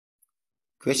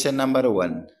Question number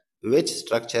 1. Which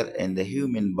structure in the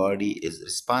human body is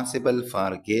responsible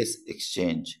for gas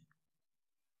exchange?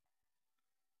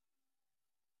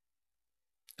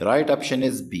 The right option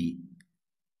is B.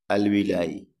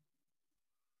 Alveoli.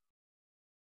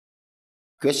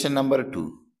 Question number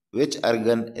 2. Which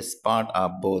organ is part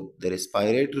of both the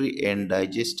respiratory and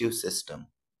digestive system?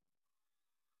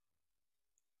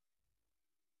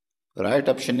 The right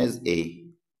option is A.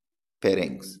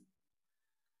 Pharynx.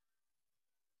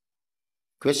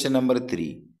 Question number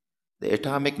 3. The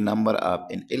atomic number of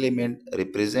an element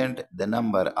represents the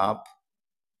number of.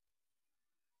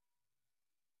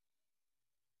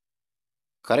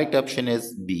 Correct option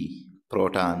is B.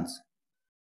 Protons.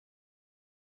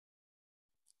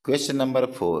 Question number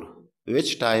 4.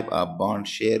 Which type of bond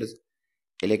shares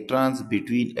electrons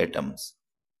between atoms?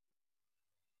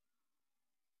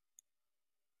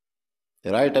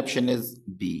 The right option is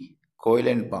B.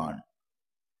 Covalent bond.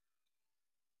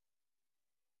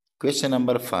 Question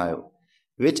number 5.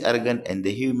 Which organ in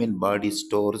the human body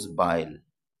stores bile?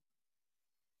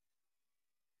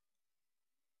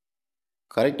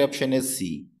 Correct option is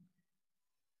C.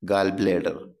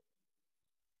 Gallbladder.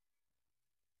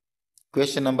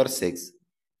 Question number 6.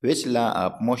 Which law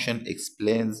of motion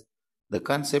explains the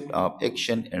concept of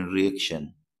action and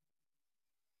reaction?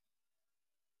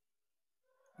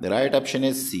 The right option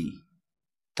is C.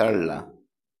 Third law.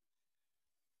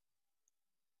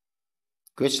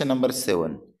 Question number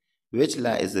 7. Which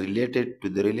law is related to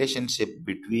the relationship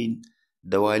between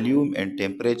the volume and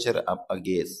temperature of a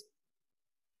gas?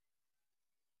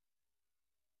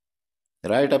 The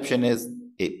right option is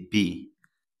B.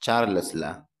 Charles'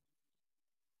 law.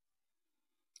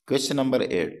 Question number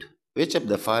 8. Which of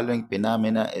the following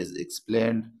phenomena is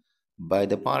explained by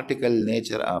the particle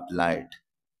nature of light?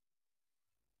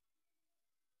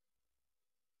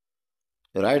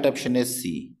 The right option is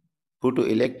C.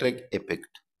 Photoelectric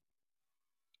effect.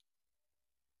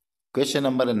 Question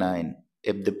number 9.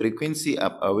 If the frequency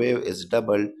of a wave is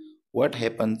doubled, what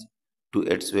happens to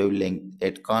its wavelength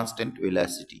at constant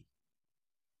velocity?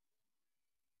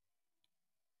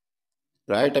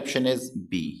 Right option is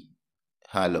B.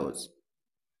 Hollows.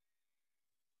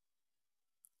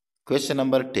 Question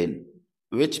number 10.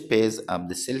 Which phase of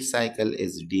the cell cycle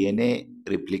is DNA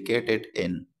replicated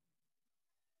in?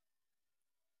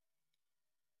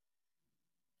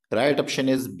 Right option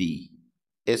is B.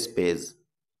 S phase.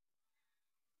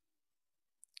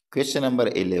 Question number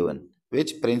 11.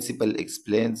 Which principle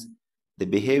explains the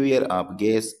behavior of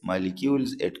gas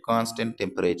molecules at constant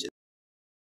temperature?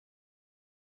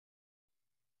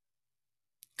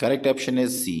 Correct option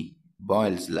is C.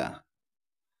 Boyle's law.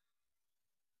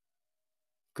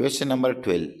 Question number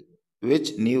 12.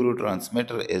 Which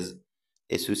neurotransmitter is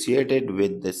associated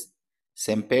with the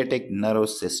sympathetic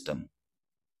nervous system?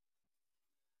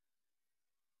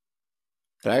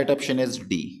 Right option is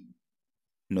D.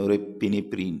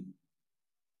 Norepinephrine.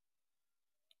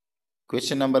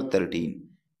 Question number 13.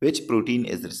 Which protein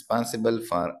is responsible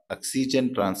for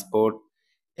oxygen transport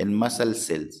in muscle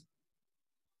cells?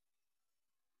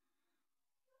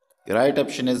 Right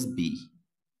option is B.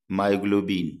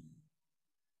 Myoglobin.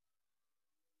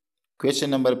 Question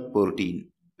number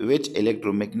 14. Which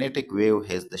electromagnetic wave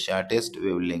has the shortest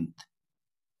wavelength?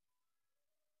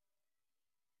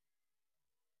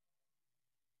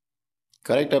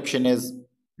 Correct option is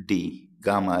D.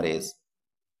 Gamma rays.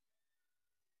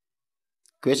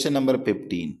 Question number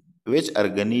 15. Which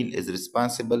organelle is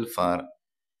responsible for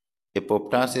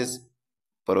apoptosis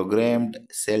programmed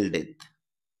cell death?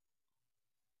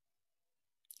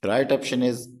 Right option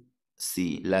is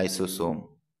C. Lysosome.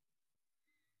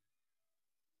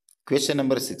 Question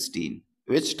number 16.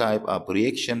 Which type of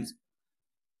reactions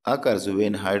occurs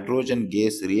when hydrogen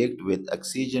gas reacts with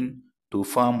oxygen to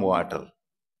form water?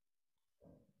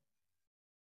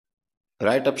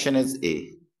 Right option is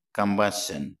A.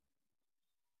 Combustion.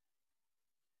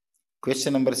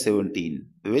 Question number 17.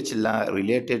 Which law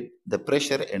related the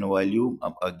pressure and volume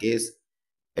of a gas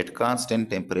at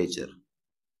constant temperature?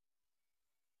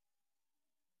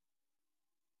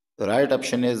 The right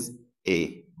option is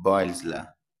A. Boyle's law.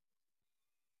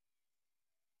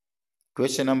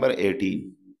 Question number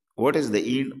 18. What is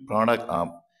the end product of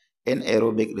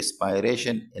anaerobic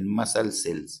respiration in muscle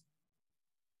cells?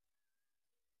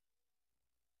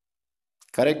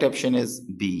 Correct option is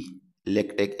B.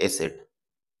 Lactic acid.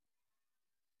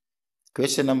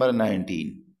 Question number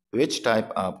 19. Which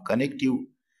type of connective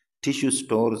tissue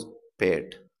stores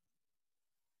fat?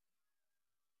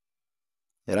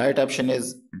 The right option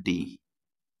is D.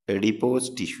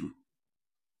 Adipose tissue.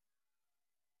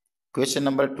 Question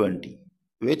number 20.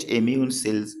 Which immune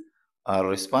cells are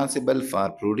responsible for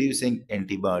producing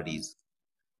antibodies?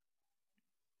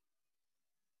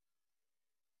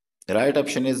 The right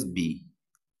option is B.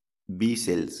 B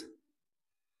cells.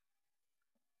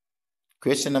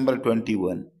 Question number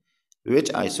 21. Which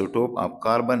isotope of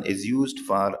carbon is used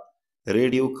for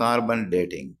radiocarbon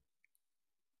dating?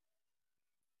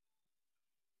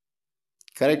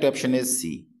 Correct option is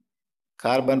C.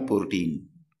 Carbon 14.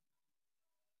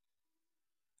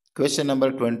 Question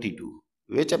number 22.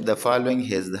 Which of the following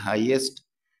has the highest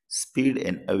speed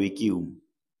in a vacuum?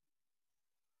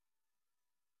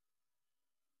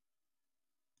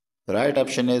 Right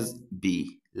option is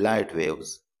B. Light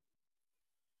waves.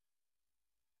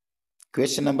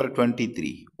 Question number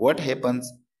 23. What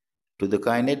happens to the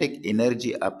kinetic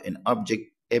energy of an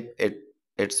object if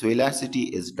its velocity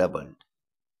is doubled?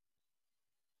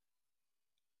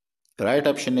 Right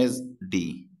option is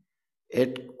D.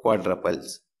 It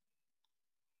quadruples.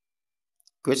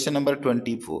 Question number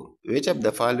 24. Which of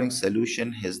the following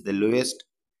solution has the lowest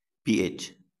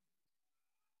pH?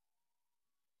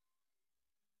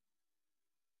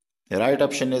 The right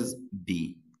option is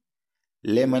B.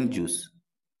 Lemon juice.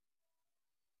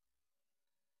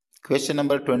 Question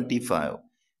number 25.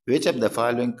 Which of the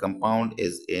following compound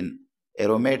is an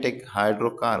aromatic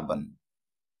hydrocarbon?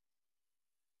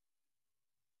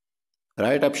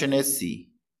 Right option is C.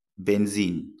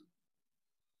 Benzene.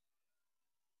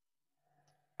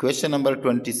 Question number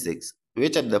 26.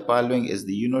 Which of the following is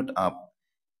the unit of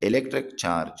electric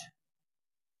charge?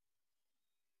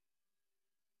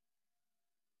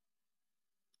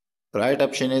 Right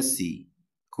option is C.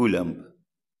 Coulomb.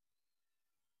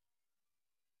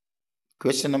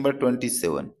 Question number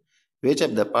 27. Which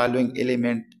of the following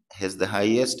element has the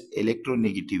highest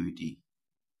electronegativity?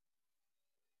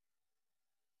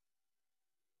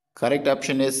 Correct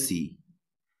option is C.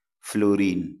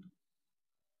 Fluorine.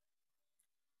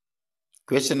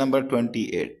 Question number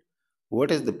 28.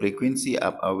 What is the frequency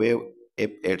of a wave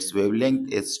if its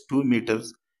wavelength is 2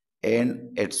 meters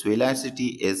and its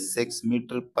velocity is 6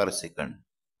 meters per second?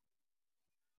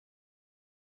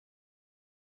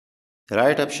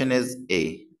 Right option is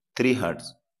A. 3 Hz.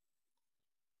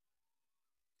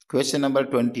 Question number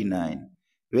 29.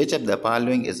 Which of the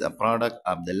following is a product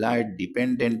of the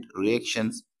light-dependent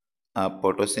reactions of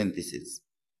photosynthesis?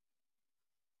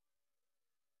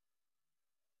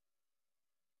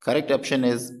 Correct option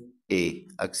is A.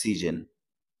 Oxygen.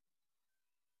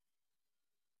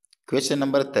 Question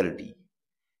number 30.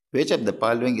 Which of the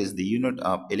following is the unit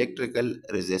of electrical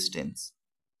resistance?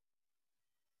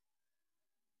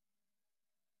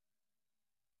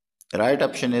 Right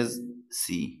option is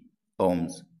C.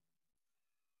 Ohms.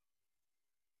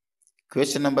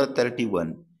 Question number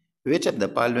 31. Which of the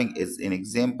following is an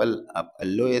example of a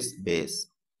lowest base?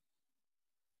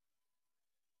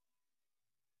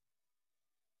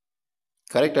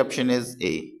 Correct option is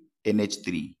A.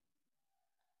 NH3.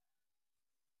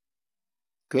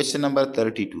 Question number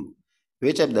 32.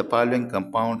 Which of the following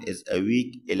compound is a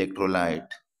weak electrolyte?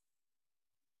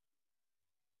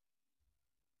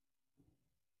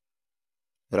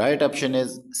 Right option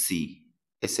is C.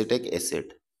 Acetic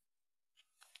acid.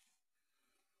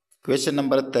 Question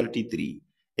number 33.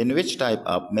 In which type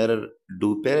of mirror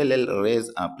do parallel rays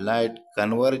of light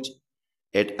converge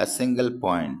at a single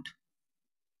point?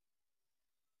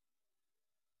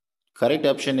 Correct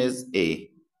option is A.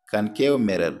 Concave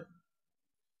mirror.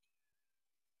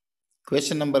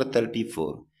 Question number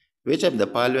 34. Which of the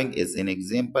following is an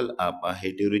example of a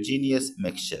heterogeneous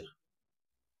mixture?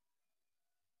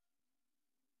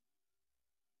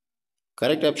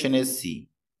 Correct option is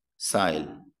C. Soil.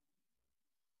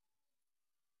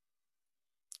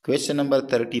 Question number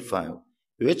 35.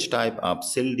 Which type of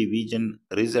cell division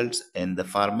results in the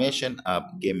formation of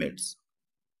gametes?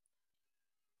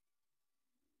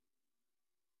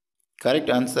 Correct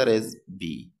answer is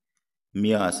B.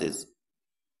 Meiosis.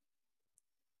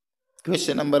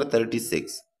 Question number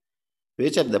 36.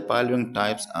 Which of the following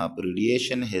types of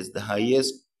radiation has the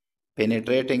highest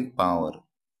penetrating power?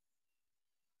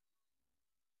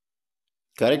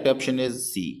 Correct option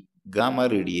is C. Gamma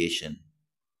radiation.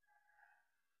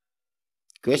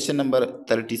 Question number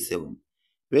 37.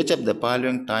 Which of the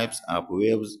following types of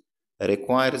waves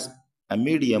requires a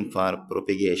medium for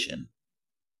propagation?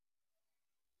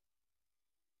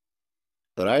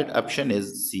 The right option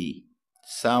is C.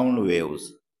 Sound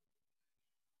waves.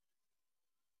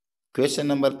 Question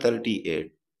number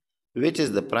 38. Which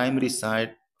is the primary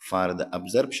site for the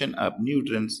absorption of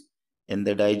nutrients in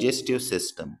the digestive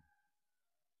system?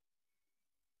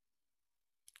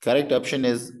 Correct option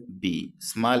is B.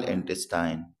 Small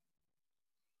intestine.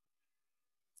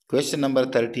 Question number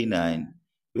 39.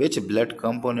 Which blood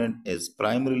component is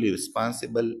primarily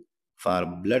responsible for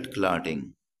blood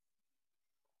clotting?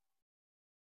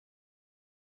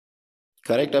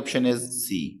 Correct option is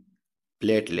C.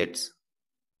 Platelets.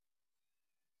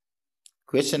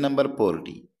 Question number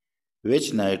 40.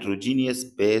 Which nitrogenous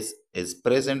base is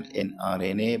present in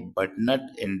RNA but not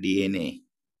in DNA?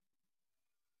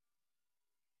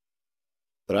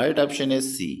 Right option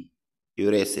is C.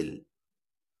 Uracil.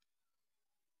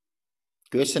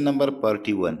 Question number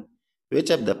 41. Which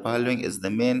of the following is the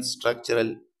main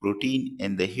structural protein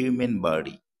in the human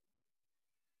body?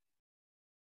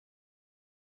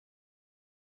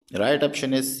 Right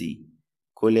option is C.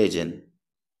 Collagen.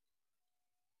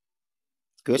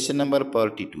 Question number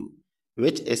 42.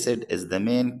 Which acid is the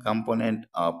main component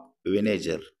of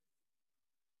vinegar?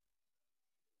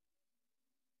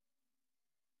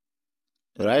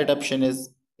 Right option is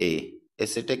A.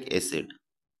 Acetic acid.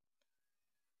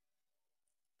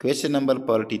 Question number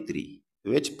 43.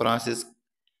 Which process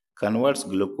converts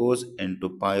glucose into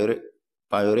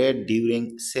pyruvate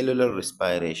during cellular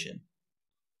respiration?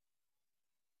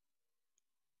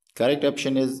 Correct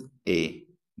option is A.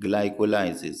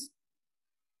 Glycolysis.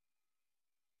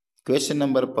 Question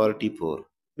number 44.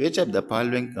 Which of the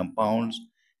following compounds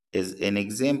is an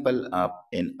example of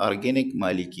an organic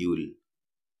molecule?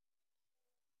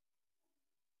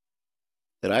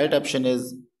 The right option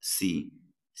is C.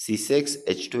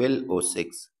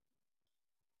 C6H12O6.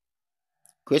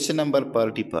 Question number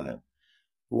 45.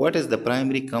 What is the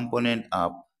primary component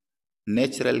of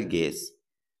natural gas?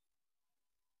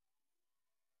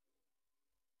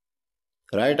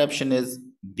 Right option is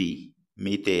B.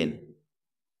 Methane.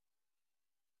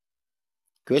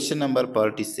 Question number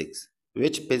 46.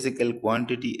 Which physical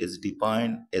quantity is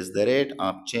defined as the rate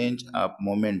of change of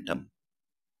momentum?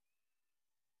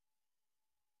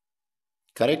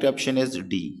 Correct option is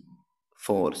D.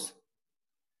 Force.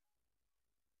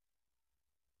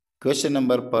 Question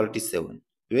number 47.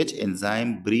 Which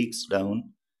enzyme breaks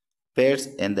down fats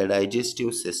in the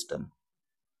digestive system?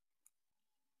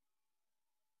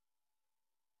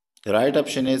 Right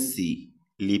option is C.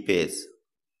 Lipase.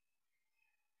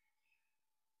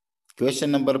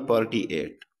 Question number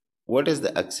 48. What is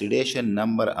the oxidation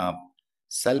number of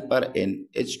sulfur in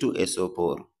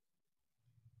H2SO4?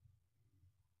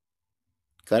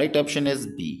 Correct option is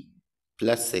B.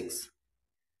 +6.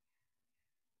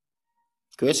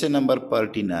 Question number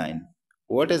 49.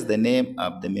 What is the name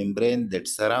of the membrane that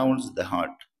surrounds the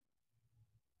heart?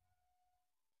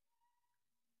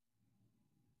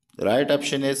 Right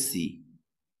option is C.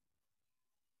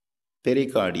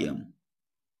 Pericardium.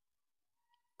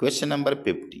 Question number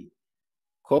 50.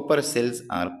 Copper cells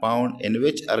are found in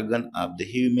which organ of the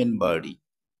human body?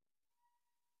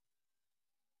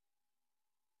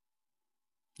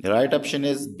 Right option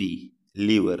is B.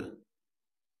 Liver.